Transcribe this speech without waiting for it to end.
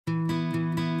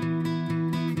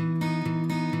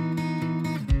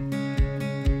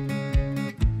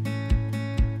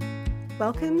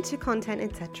Welcome to Content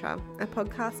Etc., a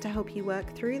podcast to help you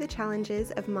work through the challenges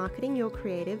of marketing your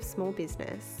creative small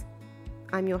business.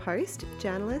 I'm your host,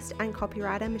 journalist and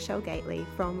copywriter Michelle Gately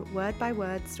from Word by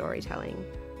Word Storytelling.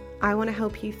 I want to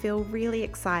help you feel really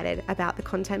excited about the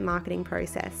content marketing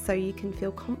process so you can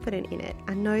feel confident in it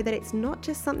and know that it's not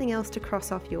just something else to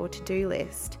cross off your to-do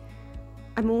list.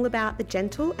 I'm all about the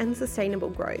gentle and sustainable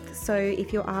growth, so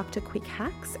if you're after quick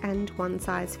hacks and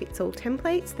one-size-fits-all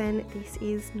templates, then this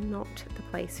is not the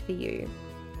place for you.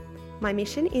 My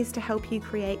mission is to help you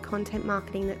create content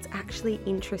marketing that's actually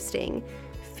interesting,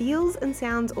 feels and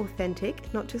sounds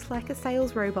authentic, not just like a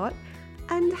sales robot,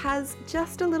 and has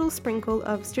just a little sprinkle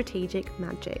of strategic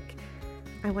magic.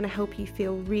 I want to help you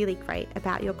feel really great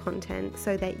about your content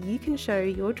so that you can show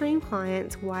your dream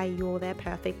clients why you're their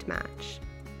perfect match.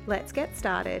 Let's get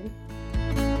started.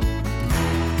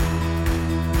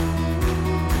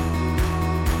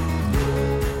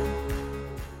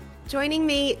 Joining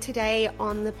me today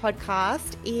on the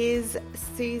podcast is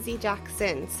Susie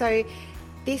Jackson. So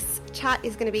this chat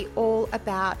is going to be all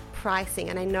about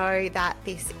pricing, and I know that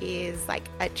this is like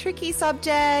a tricky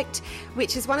subject,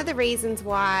 which is one of the reasons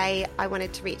why I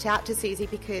wanted to reach out to Susie,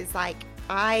 because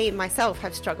I myself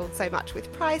have struggled so much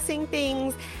with pricing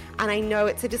things, and I know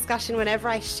it's a discussion whenever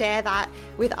I share that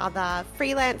with other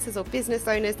freelancers or business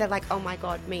owners. They're like, oh my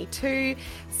God, me too.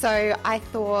 So I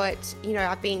thought,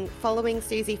 I've been following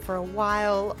Susie for a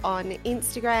while on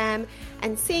Instagram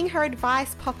and seeing her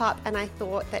advice pop up, and I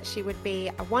thought that she would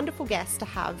be a wonderful guest to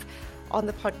have on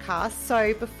the podcast.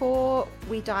 So before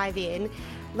we dive in,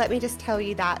 let me just tell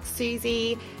you that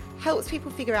Susie helps people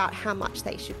figure out how much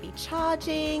they should be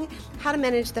charging, how to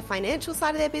manage the financial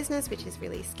side of their business, which is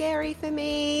really scary for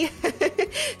me,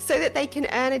 so that they can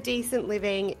earn a decent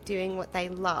living doing what they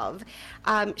love.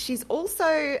 She's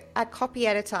also a copy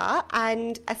editor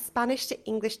and a Spanish to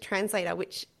English translator,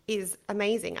 which is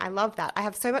amazing. I love that. I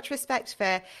have so much respect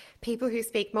for people who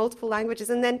speak multiple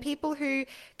languages and then people who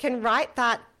can write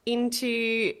that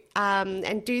into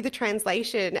and do the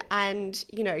translation and,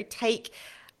 take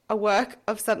a work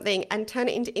of something and turn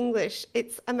it into English.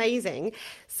 It's amazing.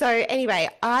 So anyway,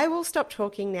 I will stop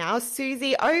talking now.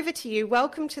 Susie, over to you.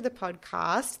 Welcome to the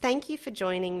podcast. Thank you for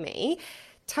joining me.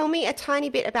 Tell me a tiny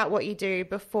bit about what you do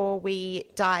before we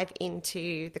dive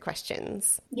into the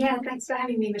questions. Yeah, thanks for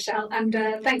having me, Michelle, and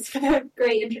thanks for the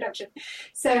great introduction.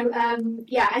 So,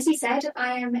 as you said,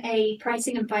 I am a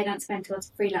pricing and finance mentor to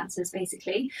freelancers,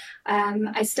 basically.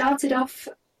 I started off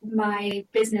my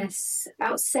business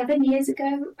about 7 years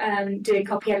ago, doing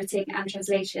copy editing and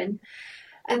translation.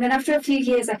 And then after a few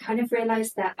years, I kind of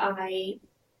realized that I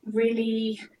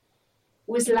really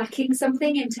was lacking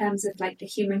something in terms of the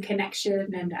human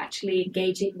connection and actually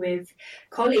engaging with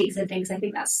colleagues and things. I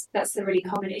think that's the really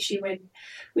common issue when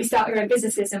we start our own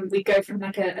businesses and we go from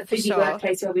a busy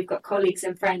workplace where we've got colleagues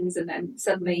and friends, and then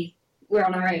suddenly we're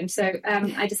on our own. So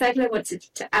I decided I wanted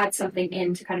to add something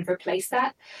in to kind of replace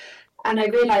that. And I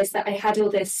realised that I had all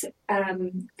this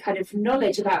kind of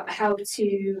knowledge about how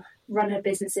to run a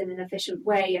business in an efficient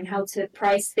way and how to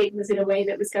price things in a way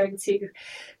that was going to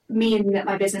mean that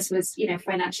my business was,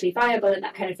 financially viable and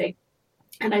that kind of thing.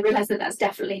 And I realised that that's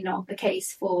definitely not the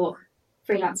case for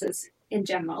freelancers in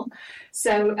general.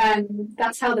 So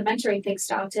that's how the mentoring thing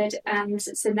started. And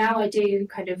so now I do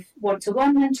kind of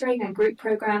one-to-one mentoring and group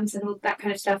programs and all that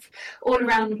kind of stuff, all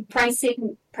around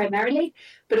pricing primarily,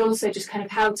 but also just kind of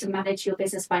how to manage your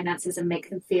business finances and make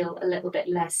them feel a little bit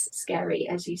less scary,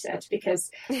 as you said,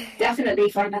 because definitely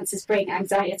finances bring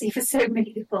anxiety for so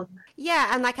many people.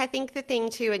 Yeah, and I think the thing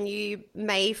too, and you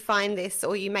may find this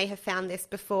or you may have found this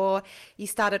before you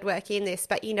started working in this,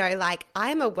 but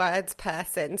I'm a words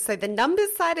person, so the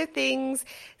numbers side of things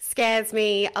scares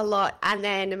me a lot, and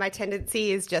then my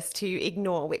tendency is just to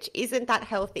ignore, which isn't that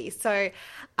healthy. So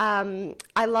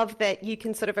I love that you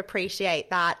can sort of appreciate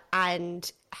that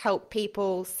and help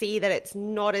people see that it's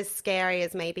not as scary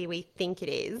as maybe we think it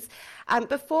is.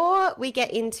 Before we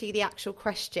get into the actual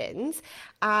questions,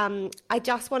 I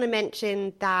just want to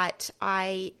mention that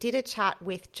I did a chat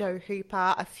with Joe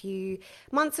Hooper a few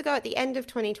months ago at the end of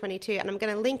 2022, and I'm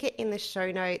going to link it in the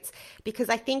show notes because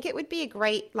I think it would be a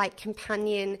great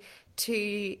companion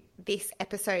to this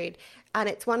episode. And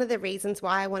it's one of the reasons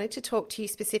why I wanted to talk to you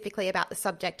specifically about the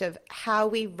subject of how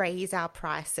we raise our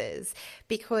prices,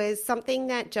 because something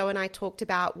that Joe and I talked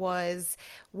about was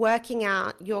working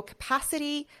out your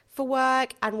capacity for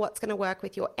work and what's going to work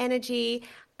with your energy.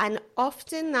 And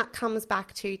often that comes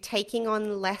back to taking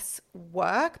on less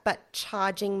work, but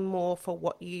charging more for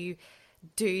what you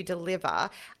do deliver.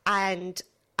 And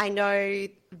I know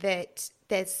that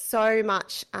there's so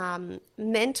much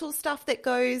mental stuff that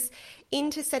goes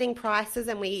into setting prices,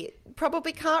 and we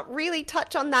probably can't really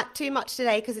touch on that too much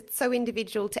today because it's so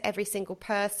individual to every single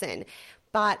person.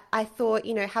 But I thought,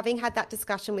 having had that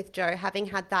discussion with Joe, having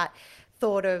had that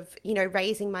thought of,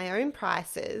 raising my own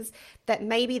prices, that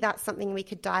maybe that's something we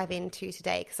could dive into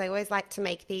today, because I always like to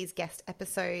make these guest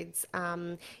episodes,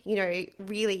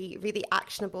 really, really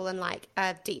actionable and like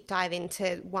a deep dive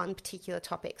into one particular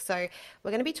topic. So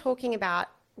we're going to be talking about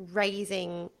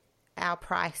raising our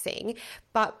pricing,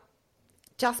 but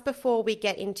just before we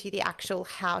get into the actual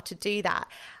how to do that,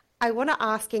 I want to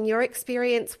ask, in your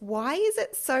experience, why is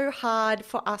it so hard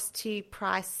for us to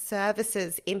price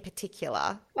services in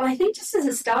particular? Well, I think just as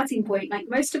a starting point, like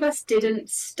most of us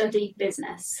didn't study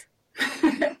business,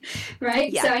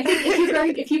 right? Yeah. So I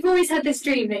think if you've always had this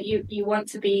dream that you want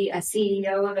to be a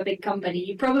CEO of a big company,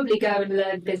 you probably go and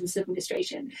learn business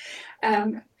administration.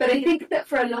 But I think that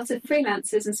for a lot of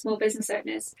freelancers and small business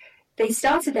owners, they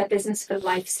started their business for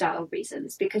lifestyle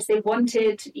reasons because they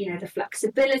wanted, the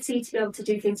flexibility to be able to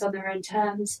do things on their own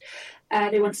terms.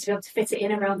 They wanted to be able to fit it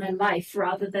in around their life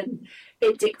rather than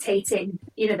it dictating,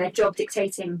 their job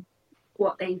dictating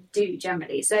what they do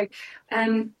generally. So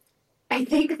I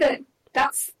think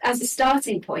that's, as a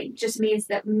starting point, just means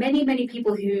that many, many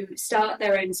people who start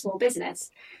their own small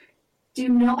business do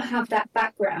not have that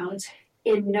background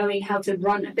in knowing how to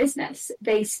run a business.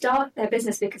 They start their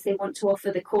business because they want to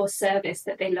offer the core service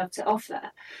that they love to offer.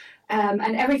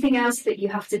 And everything else that you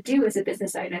have to do as a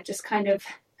business owner just kind of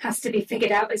has to be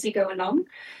figured out as you go along.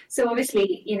 So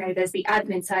obviously, there's the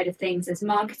admin side of things, there's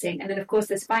marketing, and then of course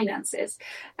there's finances.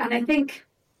 And I think,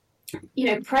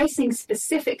 pricing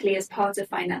specifically as part of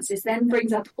finances then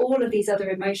brings up all of these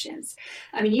other emotions.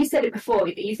 I mean, you said it before,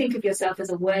 that you think of yourself as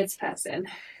a words person.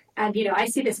 And, I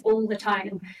see this all the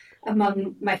time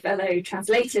among my fellow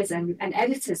translators and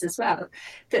editors as well,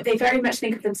 that they very much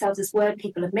think of themselves as word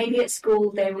people. And maybe at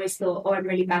school, they always thought, I'm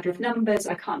really bad with numbers,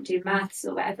 I can't do maths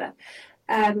or whatever.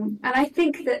 And I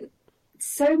think that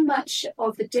so much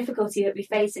of the difficulty that we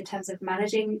face in terms of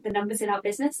managing the numbers in our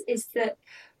business is that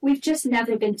we've just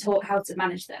never been taught how to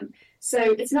manage them. So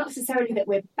it's not necessarily that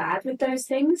we're bad with those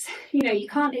things. You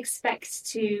can't expect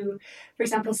to, for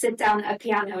example, sit down at a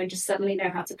piano and just suddenly know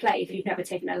how to play if you've never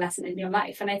taken a lesson in your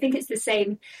life. And I think it's the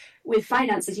same with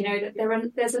finances,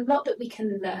 that there's a lot that we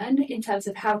can learn in terms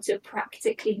of how to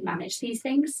practically manage these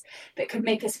things that could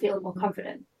make us feel more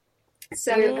confident.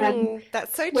 So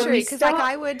that's so true, because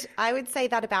I would say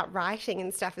that about writing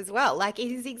and stuff as well. Like,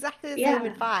 it is exactly the same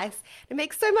advice. It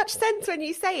makes so much sense when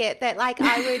you say it, that like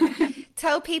I would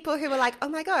tell people who were like, oh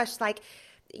my gosh, like,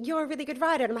 you're a really good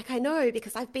writer. And I'm like, I know,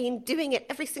 because I've been doing it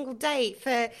every single day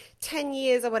for 10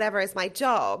 years or whatever as my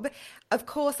job. Of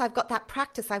course, I've got that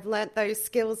practice. I've learnt those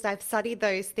skills. I've studied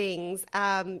those things.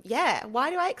 Why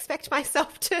do I expect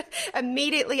myself to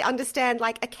immediately understand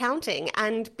like accounting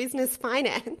and business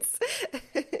finance?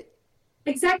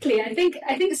 Exactly. I think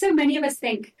so many of us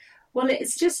think, well,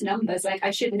 it's just numbers, like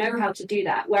I should know how to do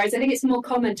that. Whereas I think it's more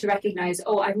common to recognize,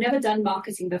 I've never done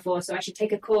marketing before, so I should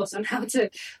take a course on how to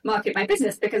market my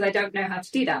business because I don't know how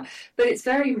to do that. But it's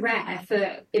very rare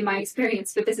in my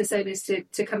experience, for business owners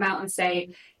to come out and say,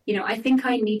 I think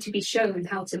I need to be shown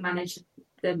how to manage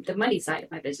the money side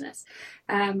of my business.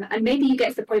 And maybe you get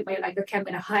to the point where you're like, okay, I'm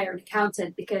going to hire an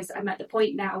accountant because I'm at the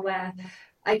point now where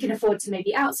I can afford to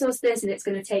maybe outsource this and it's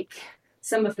going to take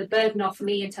some of the burden off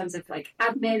me in terms of like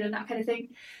admin and that kind of thing.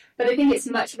 But I think it's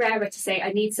much rarer to say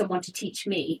I need someone to teach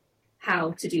me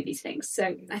how to do these things.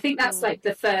 So I think that's like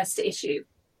the first issue.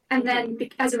 And then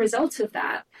as a result of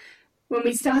that, when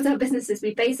we start our businesses,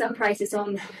 we base our prices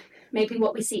on maybe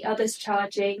what we see others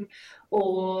charging,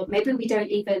 or maybe we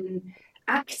don't even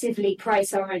actively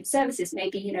price our own services.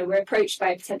 Maybe, we're approached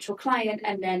by a potential client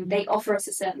and then they offer us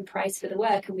a certain price for the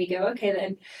work and we go, okay,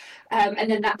 then.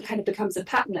 And then that kind of becomes a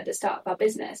pattern at the start of our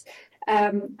business.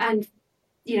 And,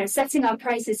 setting our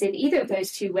prices in either of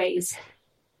those two ways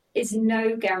is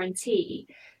no guarantee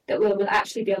that we will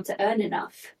actually be able to earn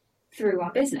enough through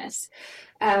our business,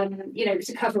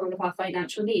 to cover all of our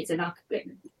financial needs, and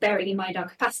bearing in mind our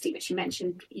capacity, which you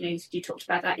mentioned, you talked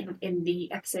about that in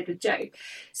the episode with Joe.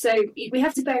 So we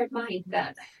have to bear in mind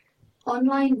that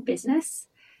online business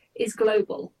is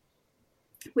global,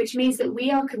 which means that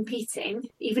we are competing,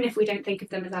 even if we don't think of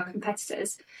them as our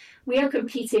competitors, we are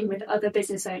competing with other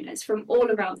business owners from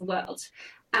all around the world.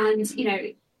 And,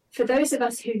 for those of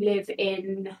us who live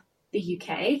in the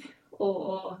UK,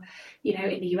 or,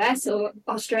 in the US or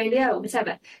Australia or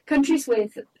whatever, countries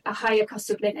with a higher cost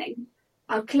of living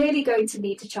are clearly going to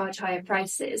need to charge higher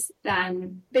prices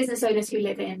than business owners who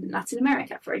live in Latin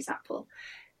America, for example.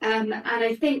 And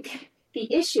I think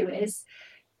the issue is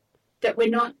that we're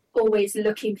not always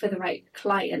looking for the right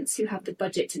clients who have the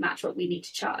budget to match what we need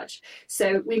to charge.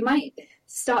 So we might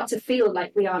start to feel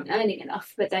like we aren't earning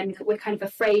enough, but then we're kind of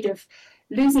afraid of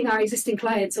losing our existing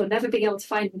clients or never being able to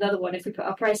find another one if we put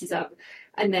our prices up.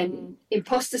 And then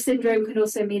imposter syndrome can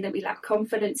also mean that we lack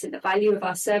confidence in the value of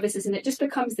our services, and it just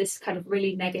becomes this kind of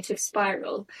really negative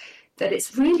spiral that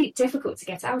it's really difficult to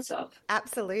get out of.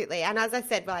 Absolutely. And as I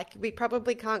said, like, we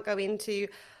probably can't go into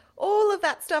all of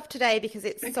that stuff today because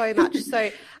it's so much.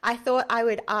 So I thought I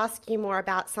would ask you more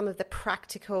about some of the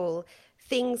practical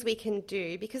things we can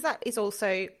do, because that is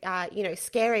also,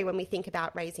 scary when we think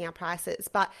about raising our prices.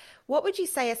 But what would you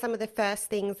say are some of the first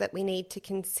things that we need to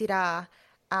consider,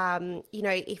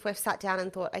 if we've sat down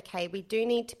and thought, okay, we do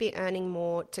need to be earning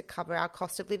more to cover our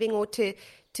cost of living, or to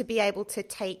be able to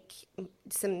take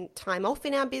some time off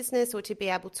in our business, or to be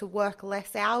able to work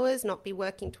less hours, not be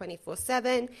working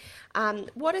 24/7.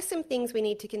 What are some things we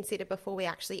need to consider before we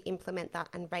actually implement that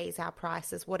and raise our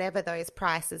prices, whatever those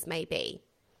prices may be?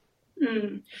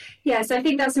 Yeah, so I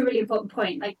think that's a really important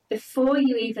point. Like, before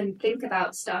you even think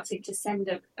about starting to send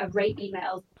a rate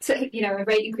email, a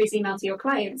rate increase email to your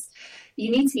clients, you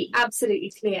need to be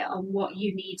absolutely clear on what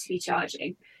you need to be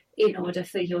charging in order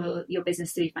for your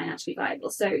business to be financially viable.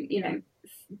 So,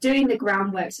 doing the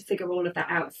groundwork to figure all of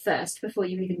that out first before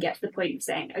you even get to the point of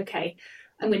saying, okay,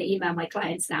 I'm going to email my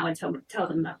clients now and tell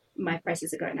them that my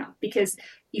prices are going up. Because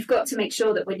you've got to make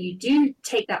sure that when you do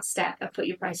take that step and put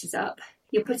your prices up,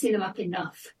 you're putting them up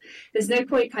enough. There's no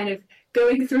point kind of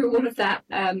going through all of that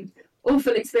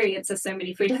awful experience, as so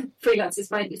many freelancers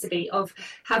find it to be, of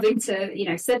having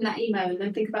to, send that email and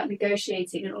then think about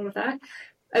negotiating and all of that,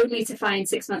 only to find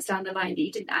 6 months down the line that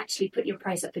you didn't actually put your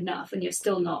price up enough and you're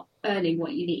still not earning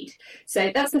what you need.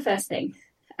 So that's the first thing.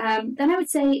 Then I would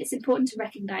say it's important to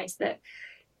recognize that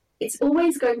it's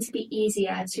always going to be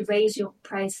easier to raise your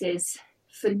prices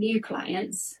for new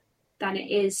clients than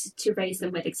it is to raise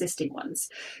them with existing ones,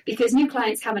 because new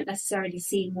clients haven't necessarily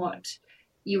seen what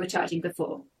you were charging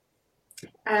before.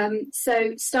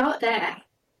 So start there,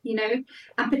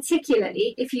 and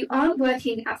particularly if you aren't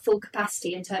working at full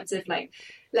capacity in terms of, like,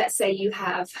 let's say you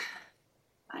have,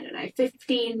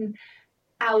 15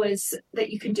 hours that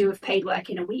you can do of paid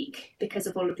work in a week because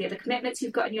of all of the other commitments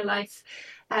you've got in your life,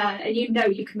 and you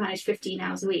can manage 15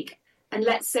 hours a week. And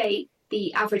let's say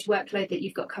the average workload that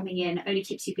you've got coming in only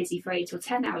keeps you busy for 8 or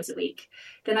 10 hours a week,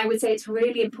 then I would say it's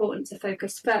really important to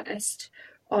focus first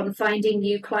on finding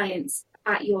new clients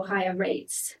at your higher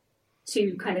rates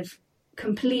to kind of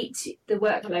complete the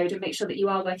workload and make sure that you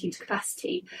are working to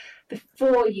capacity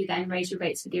before you then raise your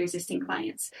rates with your existing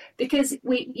clients. Because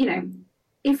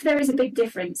if there is a big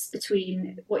difference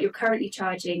between what you're currently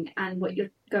charging and what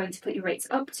you're going to put your rates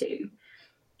up to,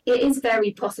 it is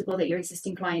very possible that your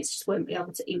existing clients just won't be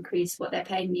able to increase what they're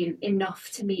paying you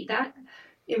enough to meet that,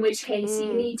 in which case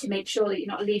you need to make sure that you're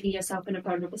not leaving yourself in a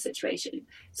vulnerable situation.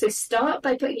 So start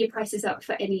by putting your prices up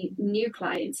for any new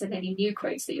clients and any new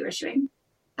quotes that you're issuing.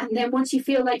 And then once you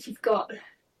feel like you've got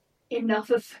enough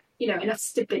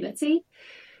stability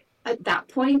at that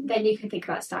point, then you can think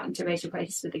about starting to raise your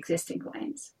prices with existing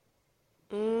clients.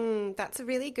 That's a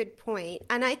really good point.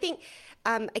 And I think,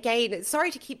 again,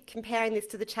 sorry to keep comparing this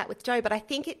to the chat with Jo, but I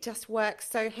think it just works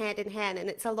so hand in hand. And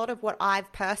it's a lot of what I've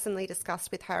personally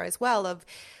discussed with her as well, of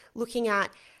looking at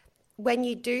when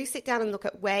you do sit down and look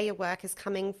at where your work is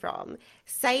coming from.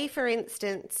 Say, for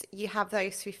instance, you have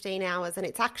those 15 hours and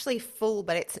it's actually full,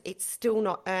 but it's still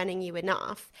not earning you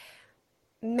enough.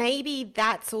 Maybe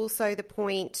that's also the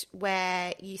point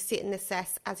where you sit and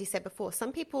assess, as you said before,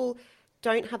 some people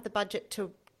don't have the budget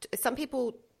some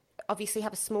people obviously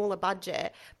have a smaller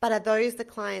budget, but are those the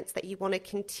clients that you want to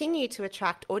continue to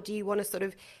attract, or do you want to sort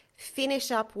of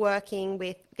finish up working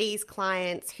with these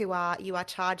clients you are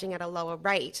charging at a lower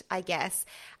rate, I guess?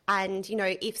 And,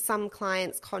 if some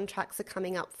clients' contracts are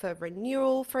coming up for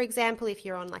renewal, for example, if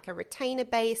you're on like a retainer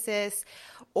basis,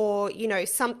 or,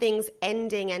 something's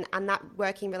ending and that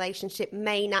working relationship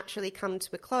may naturally come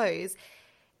to a close,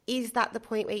 is that the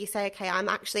point where you say, okay, I'm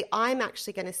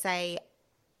actually going to say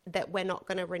that we're not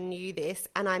going to renew this,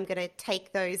 and I'm going to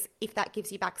take those, if that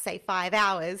gives you back, say, 5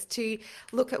 hours, to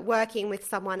look at working with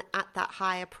someone at that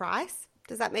higher price?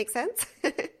 Does that make sense?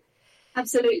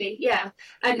 Absolutely, yeah.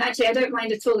 And actually, I don't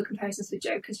mind at all the comparisons with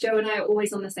Jo, because Jo and I are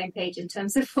always on the same page in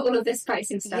terms of all of this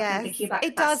pricing stuff. Yes, and thinking about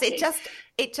it capacity. does.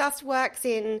 It just works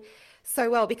in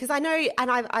so well, because I know, and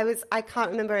I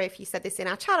can't remember if you said this in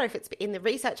our chat or if it's in the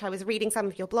research. I was reading some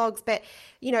of your blogs, but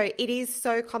it is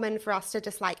so common for us to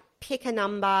just like pick a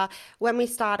number when we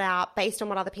start out based on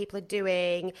what other people are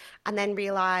doing, and then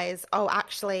realize, oh,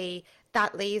 actually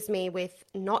that leaves me with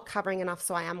not covering enough.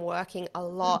 So I am working a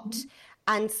lot.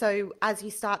 And so as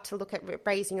you start to look at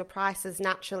raising your prices,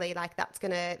 naturally, like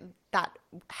that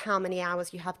how many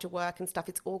hours you have to work and stuff,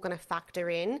 it's all going to factor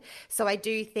in. So I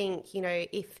do think, you know,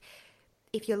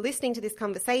 if you're listening to this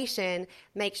conversation,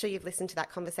 make sure you've listened to that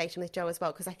conversation with Jo as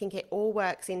well, because I think it all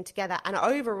works in together. And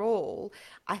overall,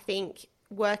 I think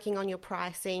working on your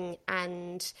pricing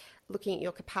and looking at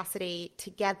your capacity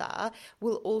together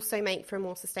will also make for a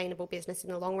more sustainable business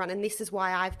in the long run. And this is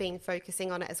why I've been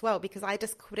focusing on it as well, because I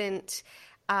just couldn't,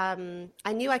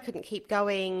 I knew I couldn't keep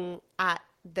going at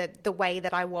the way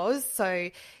that I was. So,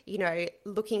 you know,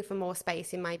 looking for more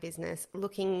space in my business,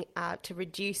 looking to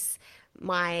reduce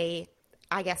my,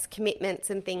 I guess, commitments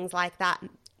and things like that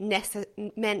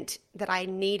meant that I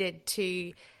needed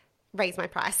to raise my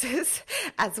prices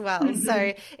as well.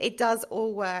 So it does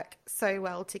all work so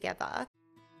well together.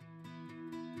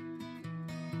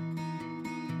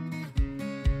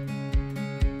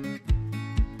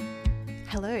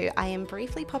 Hello, I am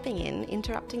briefly popping in,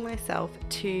 interrupting myself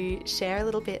to share a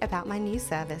little bit about my new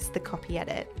service, the Copy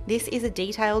Edit. This is a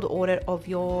detailed audit of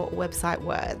your website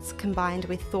words combined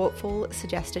with thoughtful,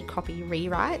 suggested copy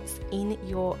rewrites in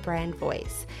your brand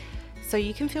voice. So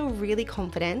you can feel really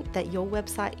confident that your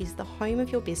website is the home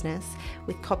of your business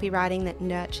with copywriting that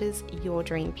nurtures your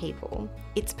dream people.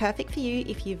 It's perfect for you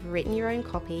if you've written your own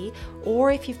copy or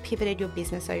if you've pivoted your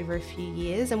business over a few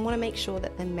years and want to make sure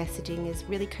that the messaging is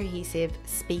really cohesive,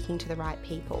 speaking to the right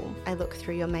people. I look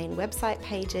through your main website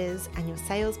pages and your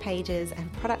sales pages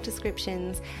and product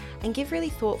descriptions and give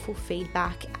really thoughtful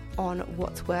feedback on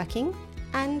what's working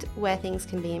and where things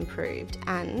can be improved.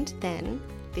 And then,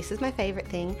 this is my favorite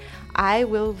thing, I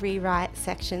will rewrite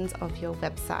sections of your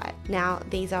website. Now,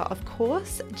 these are, of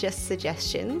course, just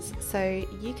suggestions, so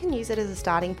you can use it as a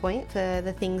starting point for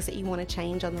the things that you want to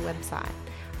change on the website.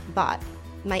 But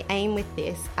my aim with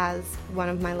this, as one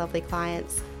of my lovely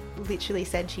clients literally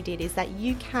said she did, is that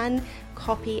you can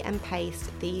copy and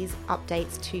paste these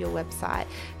updates to your website.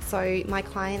 So my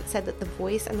client said that the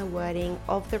voice and the wording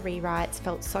of the rewrites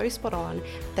felt so spot on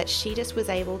that she just was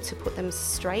able to put them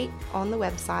straight on the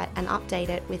website and update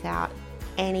it without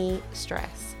any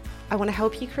stress. I want to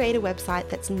help you create a website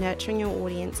that's nurturing your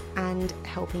audience and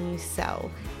helping you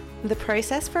sell. The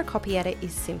process for a copy edit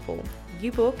is simple.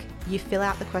 You book, you fill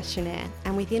out the questionnaire,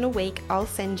 and within a week I'll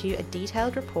send you a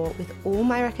detailed report with all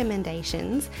my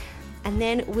recommendations, and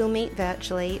then we'll meet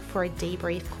virtually for a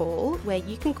debrief call where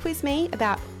you can quiz me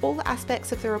about all the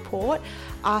aspects of the report,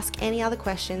 ask any other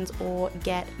questions, or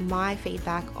get my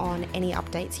feedback on any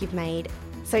updates you've made.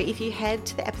 So if you head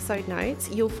to the episode notes,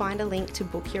 you'll find a link to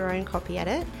book your own copy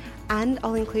edit, and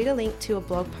I'll include a link to a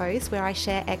blog post where I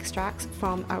share extracts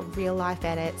from a real life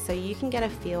edit so you can get a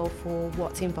feel for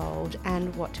what's involved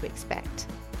and what to expect.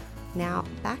 Now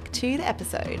back to the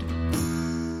episode.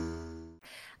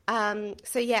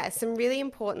 Some really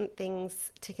important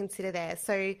things to consider there.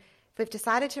 So we've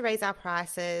decided to raise our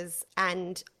prices,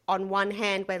 and on one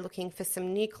hand, we're looking for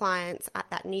some new clients at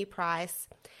that new price,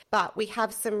 but we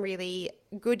have some really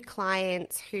good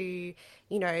clients who,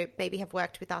 you know, maybe have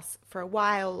worked with us for a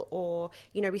while, or,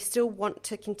 you know, we still want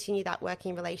to continue that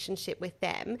working relationship with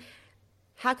them.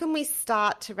 How can we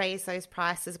start to raise those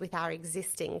prices with our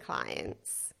existing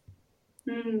clients?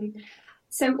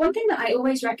 So one thing that I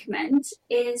always recommend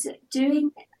is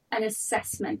doing an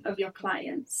assessment of your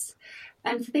clients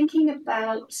and thinking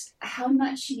about how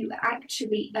much you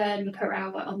actually earn per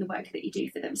hour on the work that you do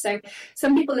for them. So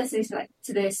some people listening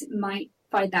to this might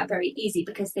find that very easy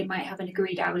because they might have an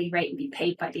agreed hourly rate and be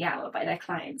paid by the hour by their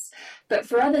clients. But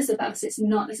for others of us, it's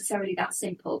not necessarily that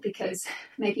simple because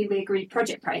maybe we agree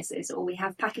project prices or we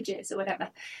have packages or whatever.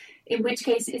 In which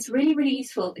case, it's really, really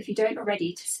useful, if you don't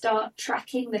already, to start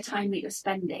tracking the time that you're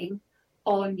spending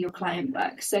on your client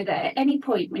work so that at any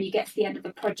point when you get to the end of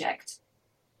a project,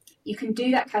 you can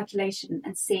do that calculation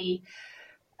and see,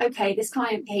 okay, this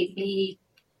client paid me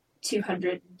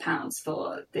 £200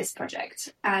 for this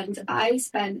project and I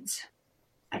spent,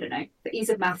 I don't know, for ease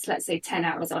of maths, let's say 10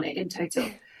 hours on it in total.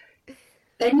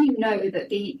 Then you know that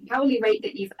the hourly rate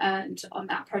that you've earned on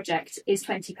that project is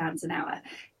 £20 an hour.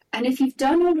 And if you've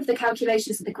done all of the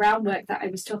calculations and the groundwork that I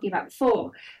was talking about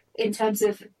before, in terms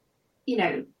of, you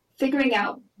know, figuring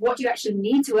out what you actually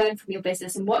need to earn from your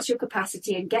business and what's your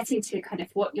capacity and getting to kind of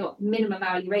what your minimum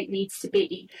hourly rate needs to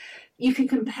be, you can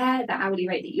compare the hourly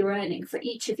rate that you're earning for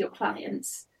each of your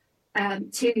clients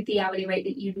to the hourly rate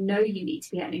that you know you need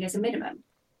to be earning as a minimum.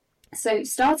 So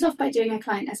start off by doing a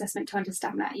client assessment to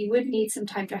understand that. You would need some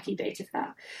time tracking data for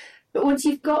that. But once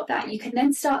you've got that, you can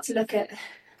then start to look at,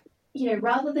 you know,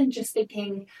 rather than just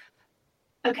thinking,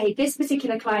 okay, this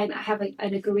particular client, I have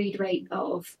an agreed rate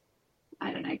of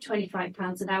I don't know,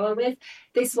 £25 an hour with.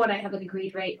 This one I have an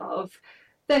agreed rate of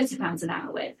 £30 an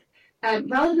hour with.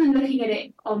 Rather than looking at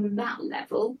it on that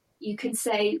level, you can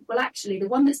say, well, actually, the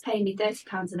one that's paying me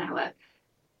 £30 an hour,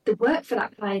 the work for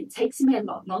that client takes me a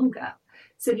lot longer.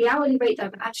 So the hourly rate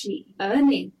that I'm actually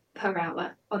earning per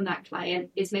hour on that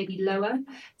client is maybe lower.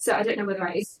 So I don't know whether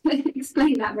I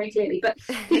explained that very clearly, but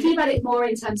thinking about it more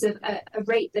in terms of a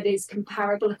rate that is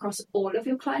comparable across all of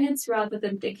your clients, rather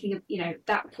than thinking of,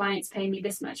 that client's paying me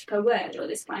this much per word, or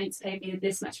this client's paying me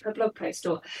this much per blog post,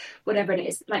 or whatever it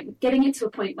is. Like getting it to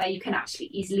a point where you can actually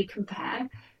easily compare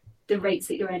the rates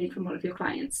that you're earning from all of your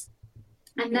clients.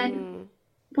 And then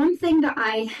one thing that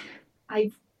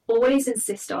I always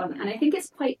insist on, and I think it's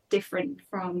quite different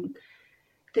from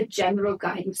the general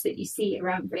guidance that you see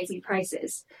around raising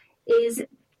prices, is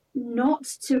not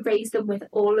to raise them with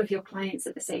all of your clients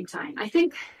at the same time. I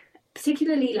think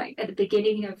particularly like at the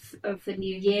beginning of the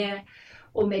new year,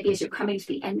 or maybe as you're coming to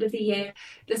the end of the year,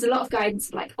 there's a lot of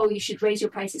guidance like, oh, you should raise your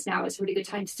prices now, it's a really good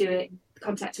time to do it,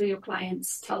 contact all your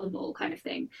clients, tell them all, kind of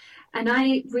thing. And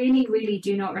I really, really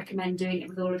do not recommend doing it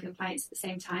with all of your clients at the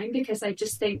same time, because I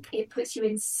just think it puts you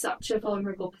in such a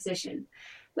vulnerable position.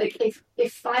 Like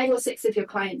if 5 or 6 of your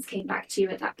clients came back to you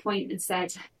at that point and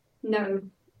said, no,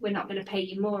 we're not going to pay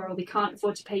you more, or we can't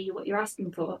afford to pay you what you're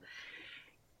asking for,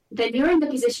 then you're in the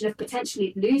position of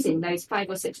potentially losing those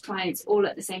 5 or 6 clients all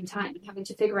at the same time and having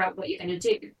to figure out what you're going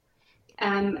to do.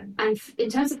 And in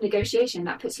terms of negotiation,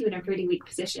 that puts you in a really weak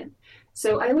position.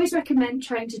 So I always recommend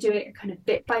trying to do it kind of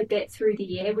bit by bit through the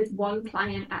year with one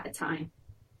client at a time.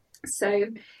 So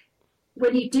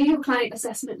when you do your client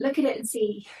assessment, look at it and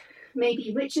see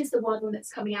maybe which is the one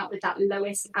that's coming out with that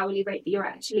lowest hourly rate that you're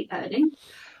actually earning.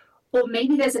 Or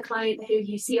maybe there's a client who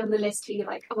you see on the list who you're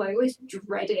like, oh, I always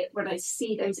dread it when I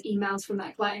see those emails from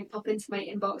that client pop into my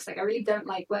inbox. Like, I really don't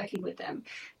like working with them.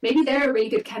 Maybe they're a really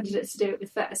good candidate to do it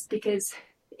with first, because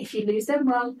if you lose them,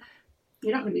 well,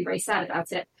 you're not going to be very sad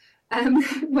about it.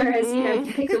 Whereas, if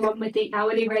you pick the one with the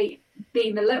hourly rate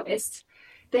being the lowest,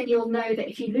 then you'll know that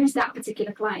if you lose that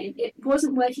particular client, it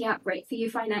wasn't working out great for you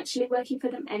financially working for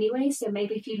them anyway. So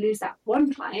maybe if you lose that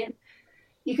one client,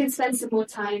 you can spend some more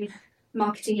time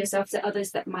marketing yourself to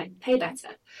others that might pay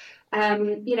better.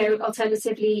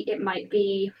 Alternatively, it might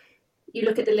be you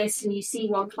look at the list and you see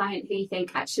one client who you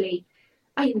think, actually,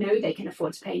 I know they can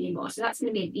afford to pay me more, so that's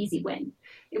going to be an easy win,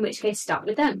 in which case start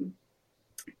with them.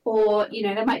 Or,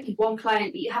 there might be one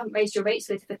client that you haven't raised your rates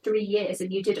with for 3 years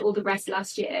and you did all the rest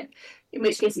last year, in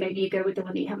which case maybe you go with the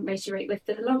one that you haven't raised your rate with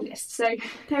for the longest. So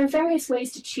there are various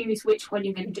ways to choose which one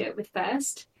you're going to do it with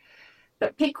first,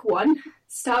 but pick one,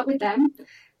 start with them.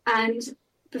 And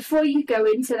before you go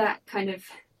into that kind of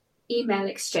email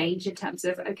exchange in terms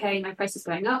of, okay, my price is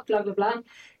going up, blah, blah, blah,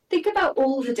 think about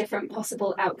all the different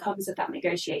possible outcomes of that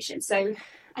negotiation. So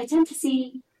I tend to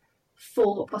see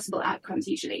 4 possible outcomes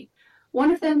usually.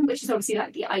 One of them, which is obviously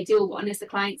like the ideal one, is the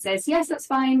client says, yes, that's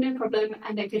fine, no problem,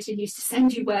 and then continues to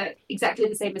send you work exactly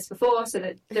the same as before, so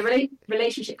that the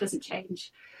relationship doesn't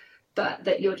change, but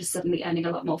that you're just suddenly earning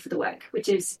a lot more for the work, which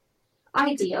is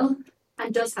ideal.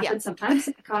 And does happen sometimes.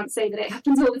 I can't say that it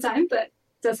happens all the time, but it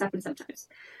does happen sometimes.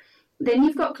 Then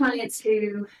you've got clients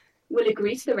who will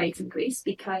agree to the rate increase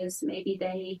because maybe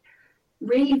they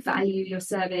really value your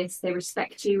service, they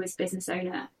respect you as business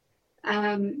owner,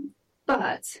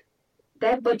 but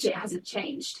their budget hasn't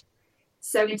changed.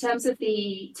 So in terms of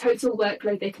the total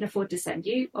workload they can afford to send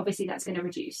you, obviously that's going to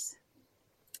reduce.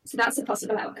 So that's a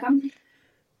possible outcome.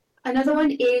 Another one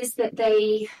is that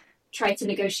they try to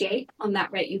negotiate on that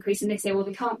rate increase and they say, well,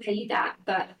 we can't pay you that,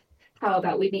 but how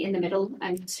about we meet in the middle,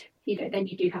 and then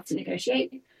you do have to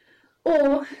negotiate.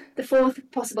 Or the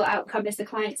 4th possible outcome is the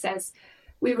client says,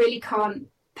 we really can't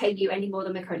pay you any more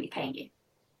than we're currently paying you,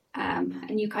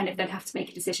 and you kind of then have to make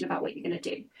a decision about what you're going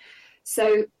to do.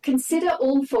 So consider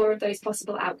all 4 of those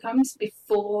possible outcomes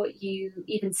before you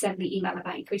even send the email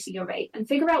about increasing your rate, and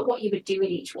figure out what you would do in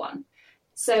each one.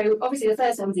 So obviously the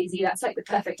first one's easy, that's like the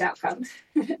perfect outcome.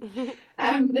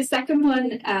 The second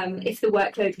one, if the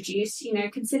workload reduced,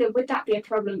 consider, would that be a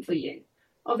problem for you?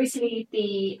 Obviously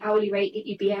the hourly rate that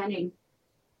you'd be earning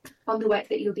on the work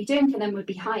that you'll be doing for them would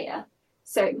be higher,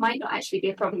 so it might not actually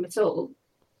be a problem at all.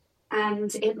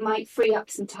 And it might free up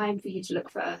some time for you to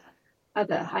look for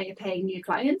other higher paying new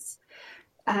clients,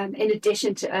 in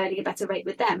addition to earning a better rate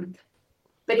with them.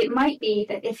 But it might be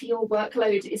that if your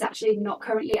workload is actually not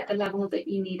currently at the level that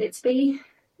you need it to be,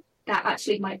 that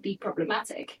actually might be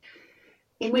problematic.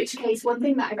 In which case, one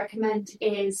thing that I recommend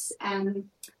is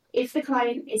if the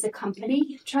client is a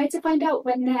company, try to find out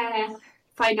when their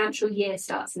financial year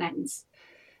starts and ends.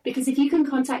 Because if you can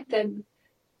contact them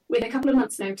with a couple of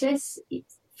months' notice,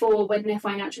 for when their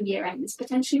financial year ends.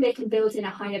 Potentially they can build in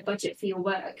a higher budget for your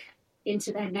work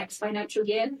into their next financial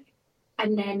year,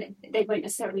 and then they won't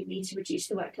necessarily need to reduce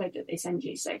the workload that they send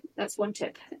you. So that's one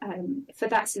tip for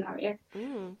that scenario.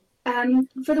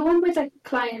 For the one where the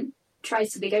client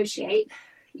tries to negotiate,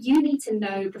 you need to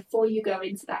know before you go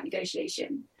into that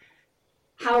negotiation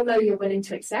how low you're willing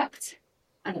to accept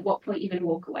and at what point you're going to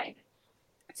walk away.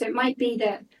 So it might be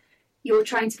that you're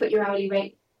trying to put your hourly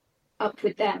rate up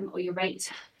with them, or your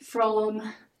rate,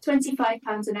 from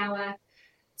 £25 an hour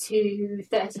to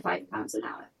 £35 an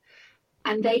hour.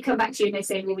 And they come back to you and they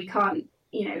say, well, we can't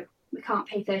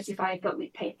pay 35, but we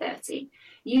pay 30.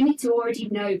 You need to already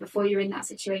know before you're in that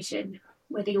situation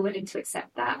whether you're willing to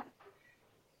accept that.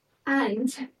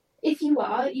 And if you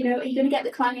are, are you going to get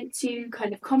the client to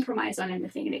kind of compromise on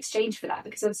anything in exchange for that?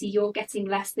 Because obviously you're getting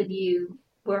less than you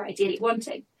were ideally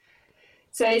wanting.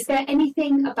 So is there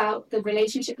anything about the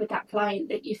relationship with that client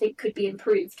that you think could be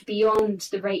improved beyond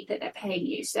the rate that they're paying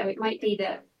you? So it might be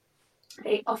that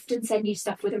they often send you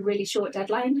stuff with a really short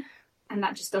deadline and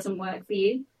that just doesn't work for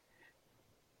you.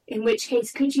 In which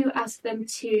case, could you ask them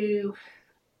to,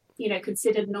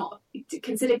 consider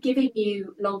giving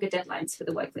you longer deadlines for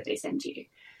the work that they send you?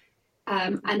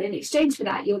 And in exchange for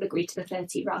that, you'll agree to the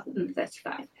 30 rather than the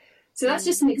 35. So that's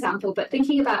just an example, but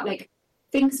thinking about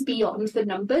things beyond the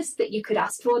numbers that you could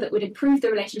ask for that would improve the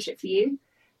relationship for you.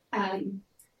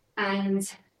 And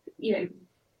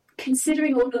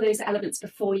considering all of those elements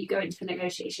before you go into the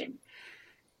negotiation.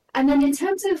 And then in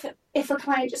terms of if a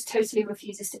client just totally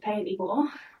refuses to pay anymore,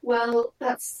 well,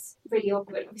 that's really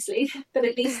awkward, obviously. But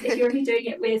at least if you're only doing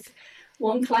it with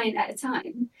one client at a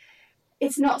time,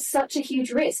 it's not such a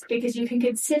huge risk because you can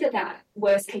consider that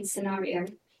worst case scenario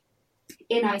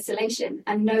in isolation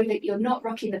and know that you're not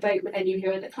rocking the boat with any of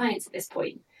your other clients at this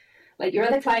point. Like, your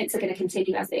other clients are going to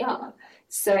continue as they are.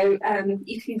 So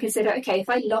you can consider, okay, if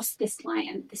I lost this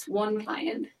client, this one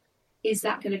client, is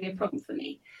that going to be a problem for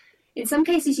me? In some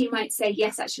cases, you might say,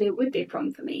 yes, actually, it would be a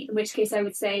problem for me, in which case I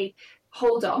would say,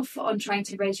 hold off on trying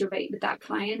to raise your rate with that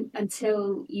client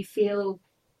until you feel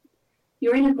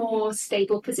you're in a more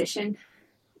stable position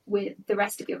with the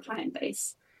rest of your client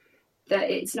base, that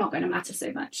it's not going to matter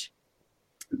so much.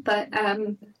 But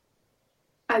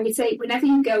I would say whenever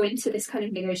you go into this kind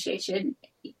of negotiation,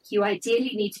 you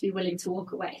ideally need to be willing to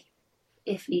walk away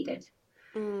if needed.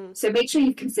 So make sure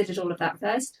you've considered all of that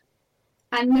first.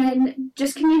 And then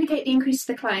just communicate the increase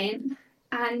to the client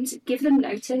and give them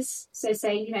notice. So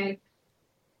say,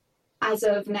 as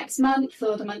of next month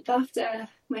or the month after,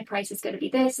 my price is going to be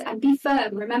this, and be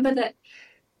firm. Remember that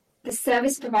the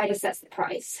service provider sets the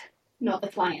price, not the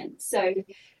client. So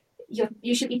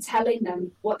you should be telling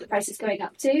them what the price is going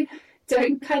up to.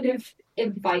 Don't kind of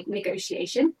invite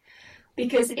negotiation,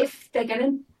 because if they're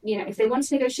going to, if they want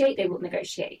to negotiate, they will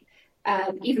negotiate,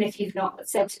 even if you've not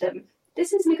said to them,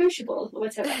 this is negotiable or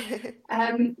whatever.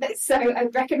 So I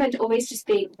recommend always just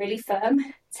being really firm,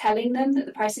 telling them that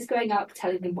the price is going up,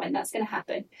 telling them when that's going to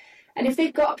happen. And if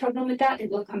they've got a problem with that, they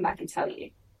will come back and tell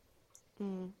you.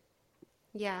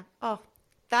 Yeah. Oh,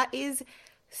 that is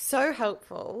so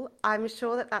helpful. I'm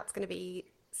sure that that's going to be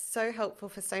so helpful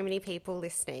for so many people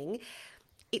listening.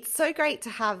 It's so great to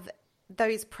have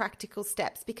those practical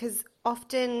steps, because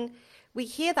often we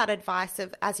hear that advice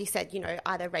of, as you said,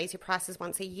 either raise your prices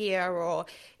once a year, or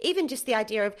even just the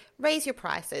idea of raise your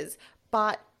prices.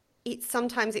 But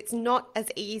sometimes it's not as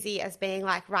easy as being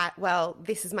like, right, well,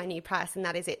 this is my new price and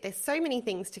that is it. There's so many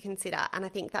things to consider. And I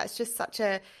think that's just such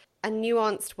a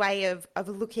nuanced way of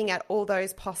looking at all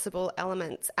those possible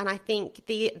elements. And I think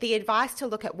the advice to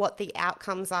look at what the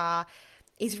outcomes are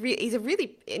is a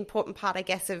really important part, I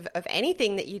guess, of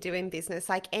anything that you do in business.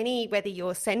 Like whether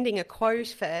you're sending a quote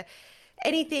for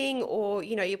anything, or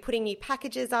you're putting new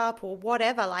packages up or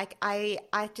whatever, like I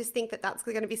just think that that's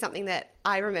going to be something that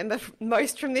I remember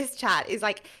most from this chat, is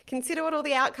like, consider what all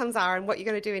the outcomes are and what you're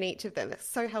going to do in each of them. It's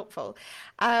so helpful.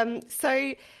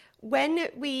 So when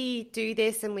we do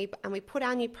this and we put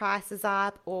our new prices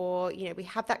up, or we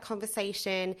have that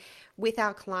conversation with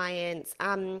our clients,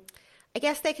 I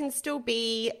guess there can still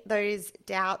be those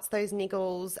doubts, those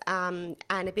niggles, and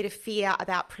a bit of fear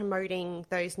about promoting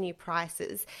those new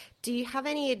prices. Do you have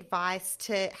any advice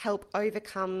to help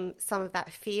overcome some of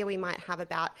that fear we might have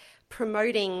about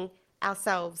promoting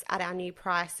ourselves at our new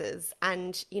prices?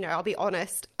 And, I'll be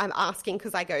honest, I'm asking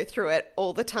because I go through it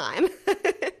all the time.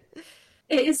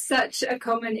 It is such a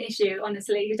common issue,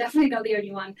 honestly. You're definitely not the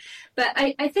only one. But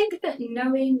I think that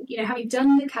knowing, having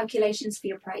done the calculations for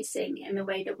your pricing in the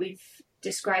way that we've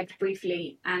described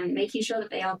briefly, and making sure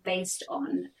that they are based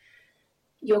on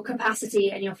your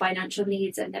capacity and your financial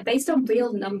needs, and they're based on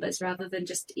real numbers rather than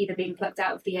just either being plucked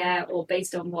out of the air or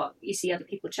based on what you see other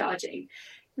people charging,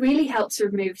 really helps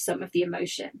remove some of the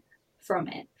emotion from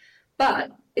it.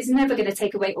 But it's never going to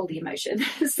take away all the emotion.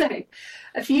 So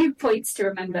a few points to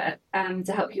remember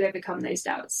to help you overcome those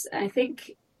doubts. I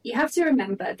think you have to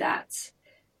remember that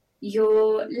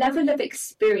your level of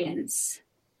experience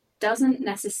doesn't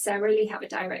necessarily have a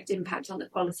direct impact on the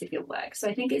quality of your work. So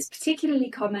I think it's particularly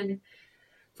common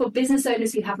for business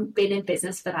owners who haven't been in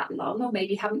business for that long, or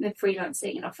maybe haven't been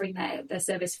freelancing and offering their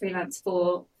service freelance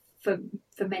for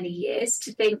many years,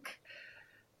 to think,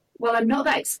 well, I'm not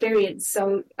that experienced,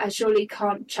 so I surely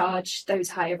can't charge those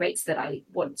higher rates that I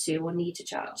want to or need to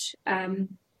charge.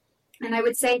 And I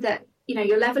would say that,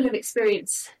 your level of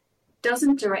experience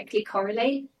doesn't directly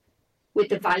correlate with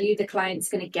the value the client's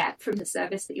going to get from the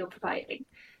service that you're providing.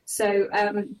 So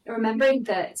remembering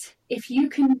that if you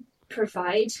can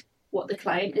provide what the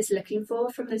client is looking for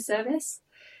from the service,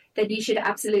 then you should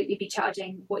absolutely be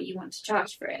charging what you want to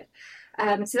charge for it.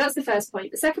 So that's the first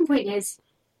point. The second point is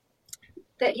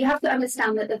that you have to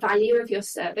understand that the value of your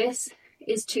service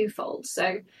is twofold.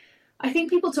 So I think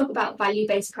people talk about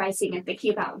value-based pricing and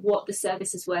thinking about what the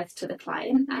service is worth to the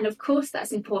client. And of course,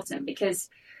 that's important, because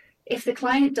if the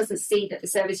client doesn't see that the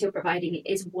service you're providing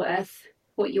is worth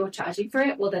what you're charging for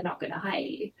it, well, they're not going to hire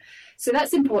you. So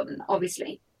that's important,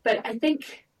 obviously. But I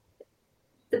think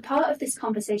the part of this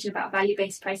conversation about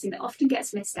value-based pricing that often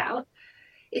gets missed out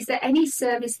is that any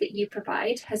service that you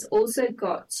provide has also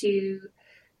got to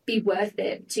be worth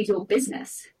it to your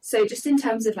business. So just in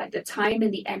terms of like the time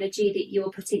and the energy that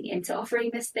you're putting into offering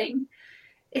this thing,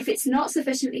 if it's not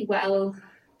sufficiently well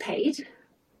paid,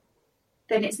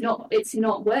 then it's not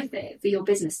worth it for your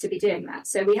business to be doing that.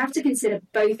 So we have to consider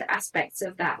both aspects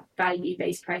of that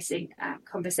value-based pricing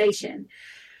conversation,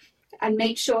 and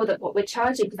make sure that what we're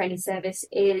charging for any service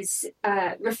is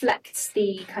reflects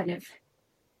the kind of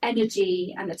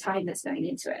energy and the time that's going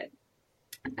into it.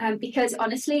 Because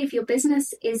honestly, if your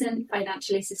business isn't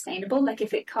financially sustainable, like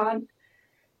if it can't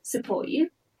support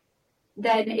you,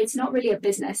 then it's not really a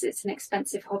business, it's an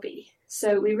expensive hobby.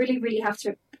 So we really, really have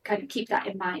to kind of keep that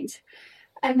in mind.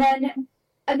 And then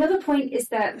another point is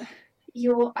that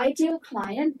your ideal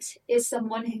client is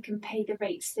someone who can pay the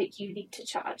rates that you need to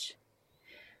charge.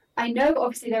 I know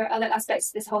obviously there are other aspects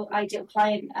to this whole ideal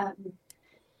client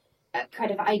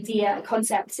kind of idea,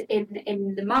 concept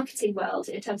in the marketing world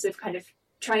in terms of kind of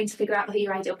trying to figure out who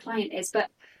your ideal client is. But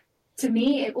to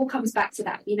me, it all comes back to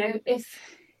that.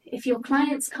 If your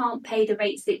clients can't pay the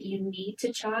rates that you need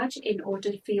to charge in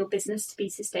order for your business to be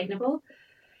sustainable,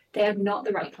 they are not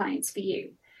the right clients for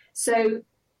you. So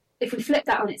if we flip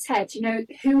that on its head,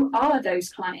 who are those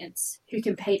clients who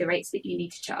can pay the rates that you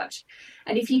need to charge?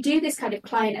 And if you do this kind of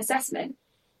client assessment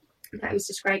that I was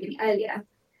describing earlier,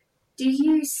 do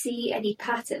you see any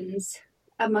patterns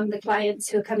among the clients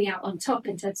who are coming out on top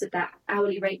in terms of that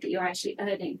hourly rate that you're actually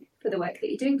earning for the work that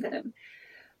you're doing for them?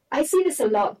 I see this a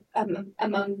lot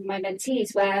among my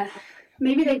mentees, where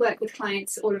maybe they work with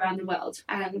clients all around the world,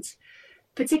 and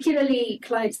particularly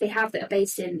clients they have that are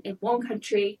based in one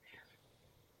country,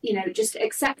 just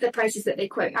accept the prices that they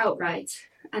quote outright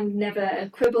and never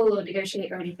quibble or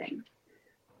negotiate or anything.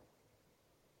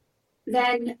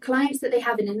 Then clients that they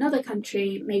have in another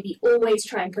country maybe always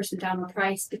try and push them down on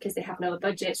price because they have lower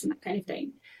budgets and that kind of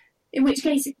thing. In which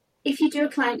case, if you do a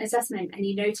client assessment and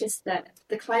you notice that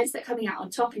the clients that are coming out on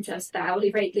top in terms of the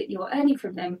hourly rate that you're earning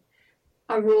from them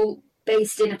are all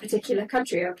based in a particular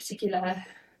country or a particular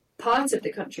part of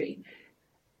the country,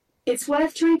 it's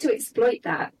worth trying to exploit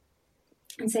that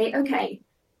and say, okay,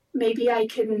 maybe I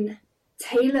can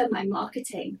tailor my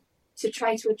marketing to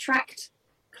try to attract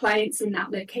clients in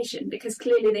that location, because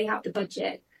clearly they have the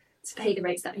budget to pay the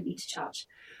rates that I need to charge.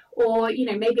 Or,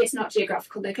 maybe it's not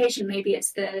geographical location, maybe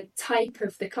it's the type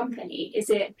of the company. Is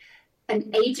it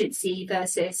an agency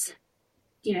versus,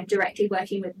 directly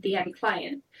working with the end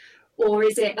client? Or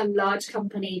is it a large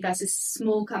company versus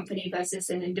small company versus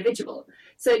an individual?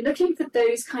 So looking for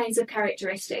those kinds of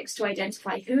characteristics to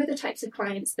identify who are the types of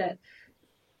clients that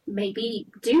maybe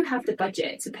do have the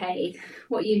budget to pay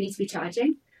what you need to be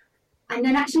charging, and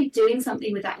then actually doing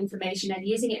something with that information and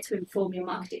using it to inform your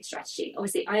marketing strategy.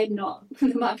 Obviously, I am not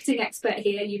the marketing expert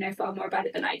here. You know far more about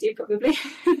it than I do, probably.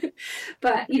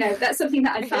 But, that's something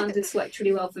that I found has worked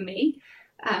really well for me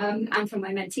and for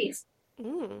my mentees.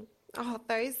 Oh,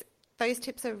 those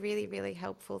tips are really, really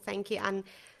helpful. Thank you. And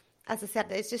as I said,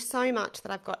 there's just so much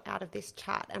that I've got out of this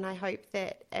chat, and I hope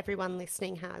that everyone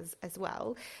listening has as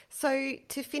well. So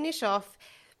to finish off,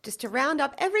 just to round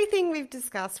up everything we've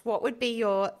discussed, what would be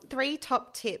your 3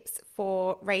 top tips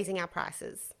for raising our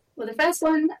prices? Well, the first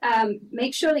one,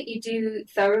 make sure that you do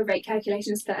thorough rate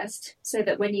calculations first, so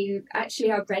that when you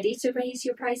actually are ready to raise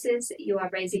your prices, you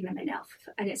are raising them enough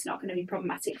and it's not going to be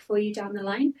problematic for you down the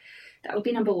line. That would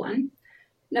be number one.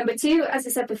 Number two, as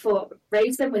I said before,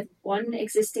 raise them with one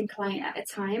existing client at a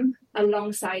time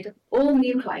alongside all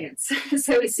new clients.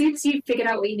 So as soon as you've figured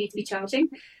out what you need to be charging,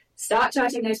 start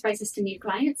charging those prices to new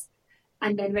clients,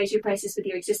 and then raise your prices with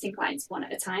your existing clients one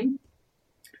at a time.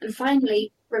 And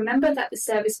finally, remember that the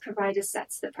service provider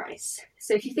sets the price.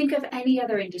 So if you think of any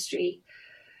other industry,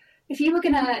 if you were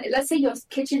going to, let's say your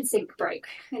kitchen sink broke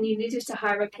and you needed to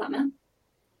hire a plumber,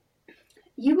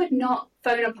 you would not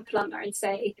phone up a plumber and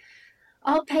say,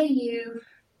 I'll pay you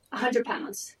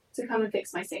 £100 to come and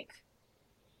fix my sink.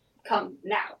 Come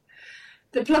now.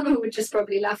 The plumber would just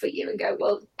probably laugh at you and go,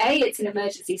 well, A, it's an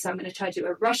emergency, so I'm going to charge you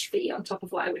a rush fee on top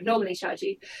of what I would normally charge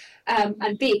you.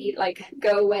 And B, like,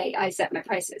 go away, I set my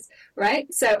prices,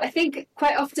 right? So I think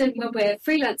quite often when we're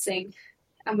freelancing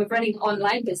and we're running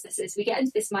online businesses, we get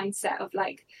into this mindset of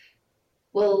like,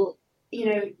 well, you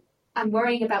know, I'm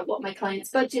worrying about what my clients'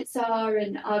 budgets are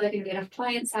and are there going to be enough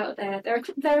clients out there? There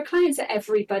are clients at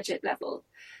every budget level.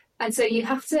 And so you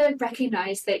have to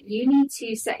recognise that you need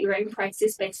to set your own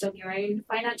prices based on your own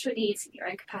financial needs and your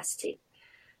own capacity.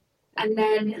 And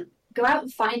then go out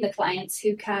and find the clients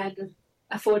who can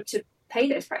afford to pay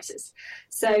those prices.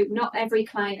 So not every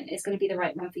client is going to be the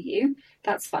right one for you.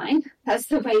 That's fine. That's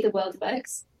the way the world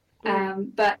works.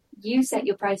 But you set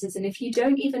your prices, and if you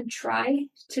don't even try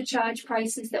to charge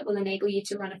prices that will enable you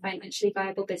to run a financially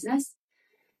viable business,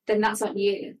 then that's on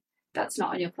you. That's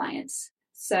not on your clients.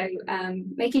 So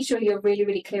making sure you're really,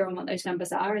 really clear on what those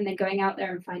numbers are, and then going out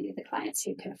there and finding the clients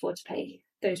who can afford to pay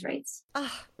those rates.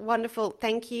 Oh, wonderful.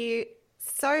 Thank you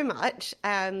so much.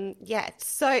 So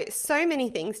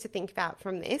many things to think about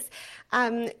from this.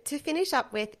 To finish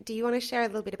up with, do you want to share a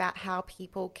little bit about how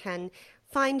people can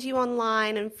find you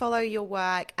online and follow your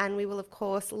work? And we will, of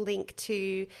course, link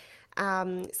to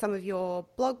some of your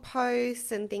blog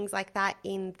posts and things like that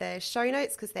in the show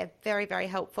notes because they're very, very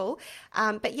helpful.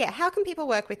 But yeah, how can people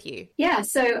work with you? Yeah,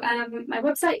 so my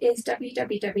website is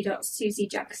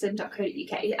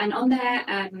www.susiejackson.co.uk, and on there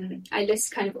I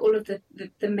list kind of all of the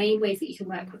main ways that you can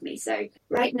work with me. So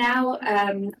right now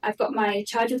I've got my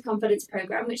Charge with Confidence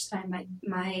program, which is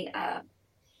my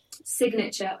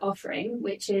signature offering,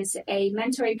 which is a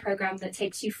mentoring program that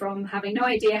takes you from having no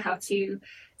idea how to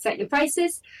set your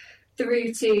prices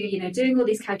through to, you know, doing all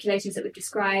these calculations that we've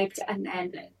described and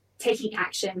then taking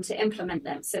action to implement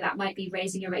them. So that might be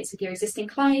raising your rates with your existing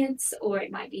clients, or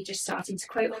it might be just starting to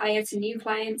quote higher to new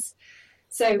clients.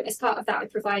 So as part of that, I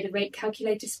provide a rate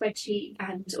calculator spreadsheet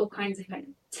and all kinds of kind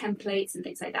of templates and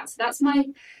things like that. So that's my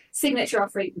signature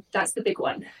offering. That's the big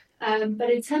one. But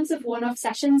in terms of one-off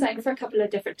sessions, I offer a couple of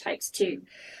different types too.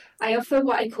 I offer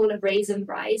what I call a raise and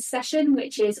rise session,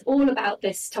 which is all about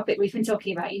this topic we've been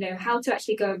talking about, you know, how to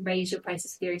actually go and raise your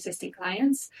prices for your existing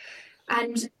clients.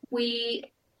 And we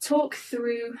talk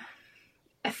through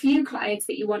a few clients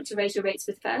that you want to raise your rates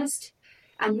with first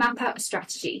and map out a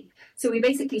strategy. So we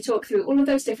basically talk through all of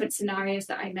those different scenarios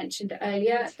that I mentioned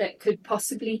earlier that could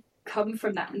possibly come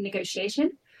from that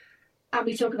negotiation. And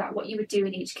we talk about what you would do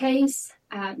in each case,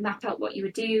 map out what you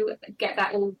would do, get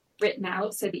that all written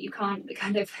out so that you can't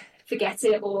kind of forget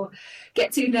it or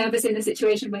get too nervous in the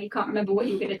situation where you can't remember what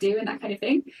you're going to do and that kind of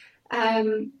thing.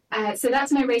 So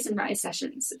that's my raise and rise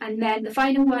sessions. And then the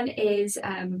final one is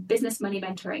business money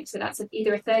mentoring. So that's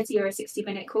either a 30 or a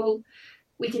 60-minute call.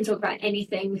 We can talk about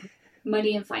anything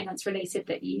money and finance related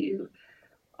that you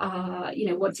are, you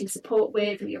know, wanting support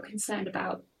with or you're concerned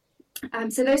about.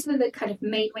 So those are the kind of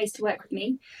main ways to work with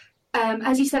me.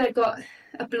 As you said, I've got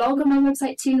a blog on my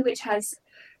website too, which has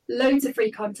loads of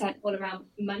free content all around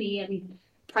money and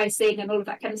pricing and all of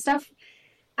that kind of stuff.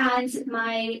 And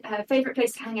my favourite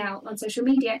place to hang out on social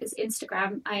media is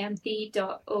Instagram. I am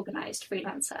the.organised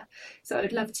freelancer. So I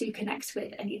would love to connect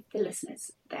with any of the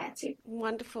listeners there too.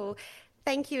 Wonderful.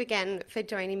 Thank you again for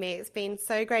joining me. It's been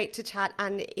so great to chat,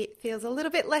 and it feels a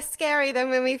little bit less scary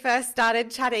than when we first started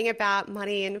chatting about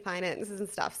money and finances and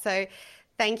stuff. So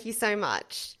thank you so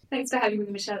much. Thanks for having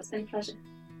me, Michelle. It's been a pleasure.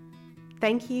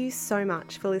 Thank you so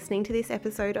much for listening to this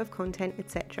episode of Content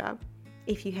Etc.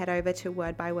 If you head over to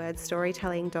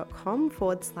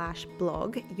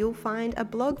wordbywordstorytelling.com/blog, you'll find a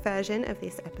blog version of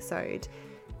this episode.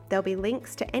 There'll be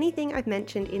links to anything I've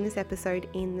mentioned in this episode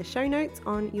in the show notes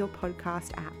on your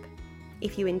podcast app.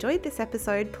 If you enjoyed this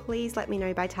episode, please let me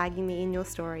know by tagging me in your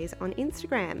stories on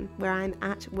Instagram, where I'm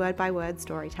at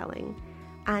wordbywordstorytelling.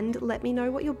 And let me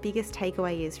know what your biggest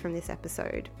takeaway is from this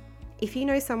episode. If you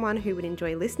know someone who would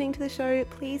enjoy listening to the show,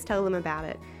 please tell them about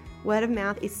it. Word of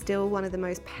mouth is still one of the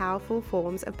most powerful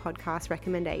forms of podcast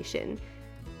recommendation.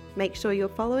 Make sure you're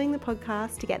following the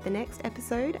podcast to get the next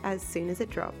episode as soon as it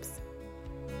drops.